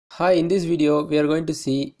Hi, in this video we are going to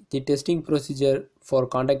see the testing procedure for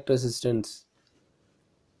contact resistance.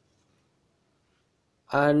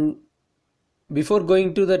 And before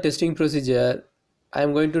going to the testing procedure, I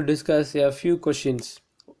am going to discuss a few questions.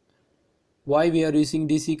 Why we are using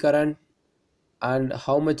DC current and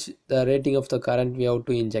how much the rating of the current we have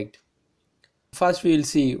to inject. First we will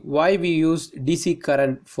see why we use DC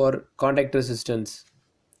current for contact resistance.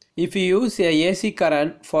 If you use a AC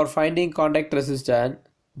current for finding contact resistance,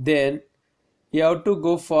 then you have to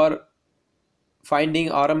go for finding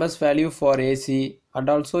RMS value for AC, and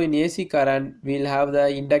also in AC current we'll have the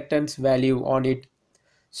inductance value on it.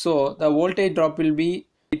 So the voltage drop will be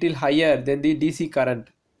little higher than the DC current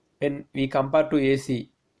when we compare to AC.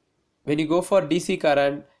 When you go for DC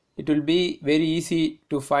current, it will be very easy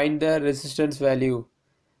to find the resistance value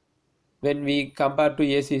when we compare to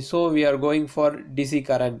AC. So we are going for DC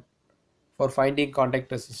current for finding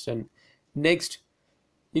contact resistance. Next,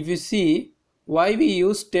 if you see why we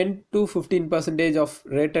use 10 to 15% of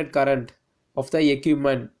rated current of the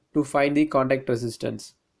equipment to find the contact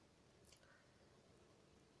resistance.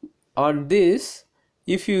 On this,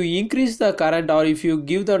 if you increase the current or if you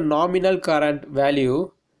give the nominal current value,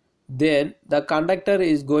 then the conductor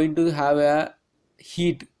is going to have a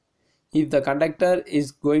heat. If the conductor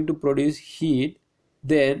is going to produce heat,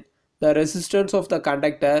 then the resistance of the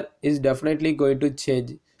conductor is definitely going to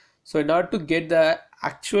change. So in order to get the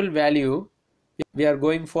actual value, we are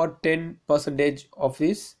going for 10% of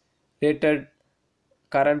this rated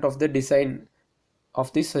current of the design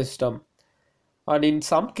of the system, and in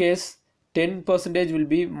some case 10% will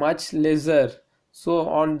be much lesser. So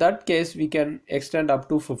on that case we can extend up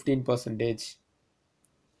to 15%.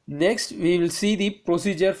 Next we will see the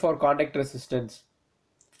procedure for contact resistance.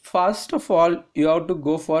 First of all, you have to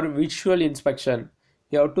go for visual inspection.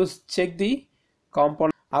 You have to check the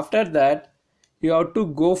component. After that, you have to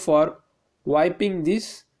go for wiping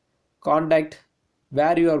this contact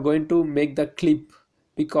where you are going to make the clip,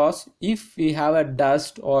 because if we have a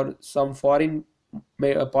dust or some foreign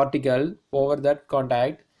particle over that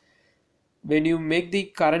contact, when you make the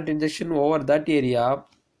current injection over that area,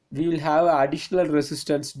 we will have additional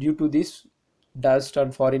resistance due to this dust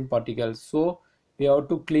and foreign particles. So we have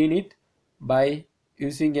to clean it by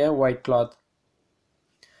using a white cloth.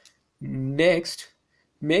 Next,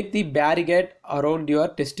 make the barricade around your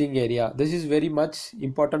testing area. This is very much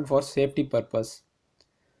important for safety purpose.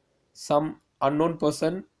 Some unknown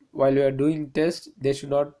person, while you are doing test, they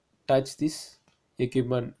should not touch this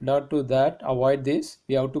equipment. Not to that, avoid this,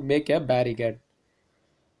 we have to make a barricade.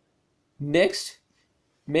 Next,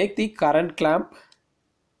 make the current clamp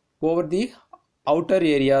over the outer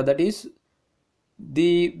area, that is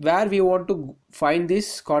the where we want to find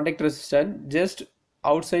this contact resistance. Just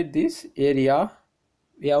outside this area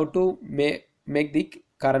we have to make the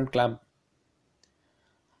current clamp.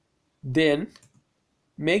 Then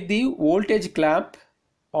make the voltage clamp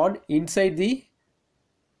on inside the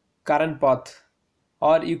current path,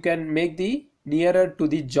 or you can make the nearer to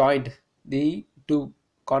the joint, the to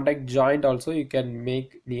contact joint also you can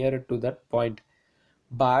make nearer to that point.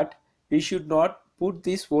 But we should not put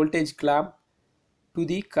this voltage clamp to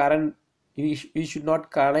the current. We should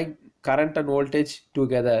not connect current and voltage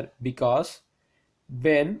together, because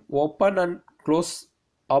when open and close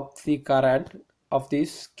up the current of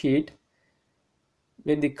this kit,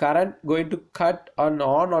 when the current going to cut on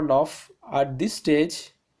and off at this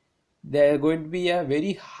stage, there are going to be a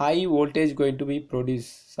very high voltage going to be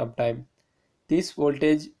produced sometime. This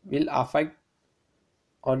voltage will affect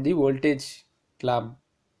on the voltage clamp.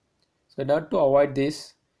 So not to avoid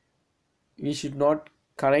this, we should not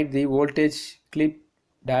connect the voltage clip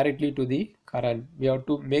directly to the current. We have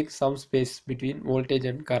to make some space between voltage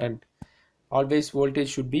and current. Always voltage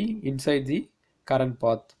should be inside the current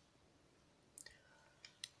path,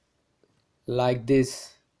 like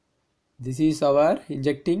this. This is our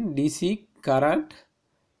injecting DC current,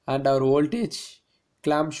 and our voltage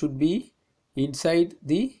clamp should be inside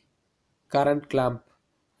the current clamp.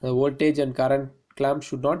 The voltage and current clamp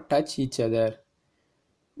should not touch each other.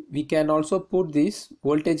 We can also put this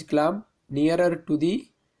voltage clamp nearer to the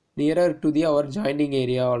our joining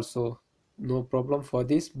area also, no problem for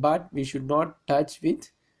this, but we should not touch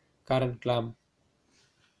with current clamp.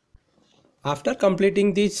 After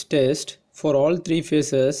completing this test for all three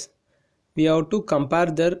phases, we have to compare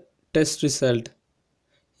their test result.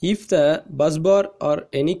 If the bus bar or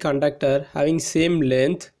any conductor having same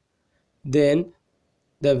length, then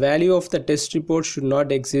the value of the test report should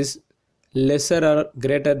not exist lesser or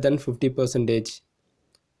greater than 50%.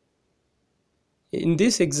 In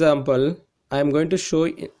this example, I am going to show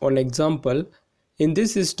one example. In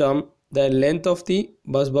this system, the length of the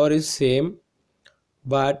bus bar is same,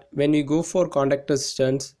 but when we go for conductor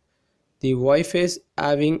resistance, the Wi-Fi is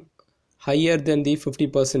having higher than the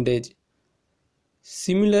 50%.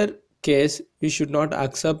 Similar case, we should not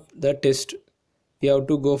accept the test. We have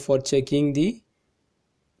to go for checking the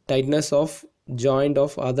tightness of joint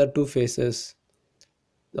of other two faces.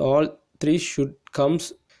 All three should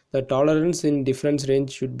comes, the tolerance in difference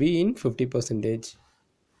range should be in 50%.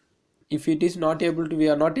 If it is not able to, we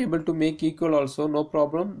are not able to make equal also, no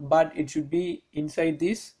problem, but it should be inside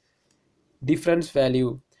this difference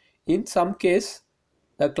value. In some case,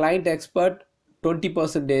 the client expert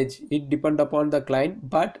 20%, it depend upon the client,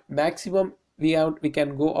 but maximum we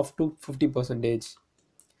can go up to 50%.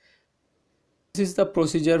 This is the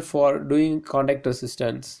procedure for doing contact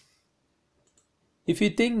resistance. If you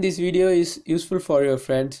think this video is useful for your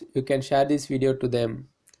friends, you can share this video to them.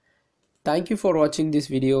 Thank you for watching this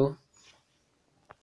video.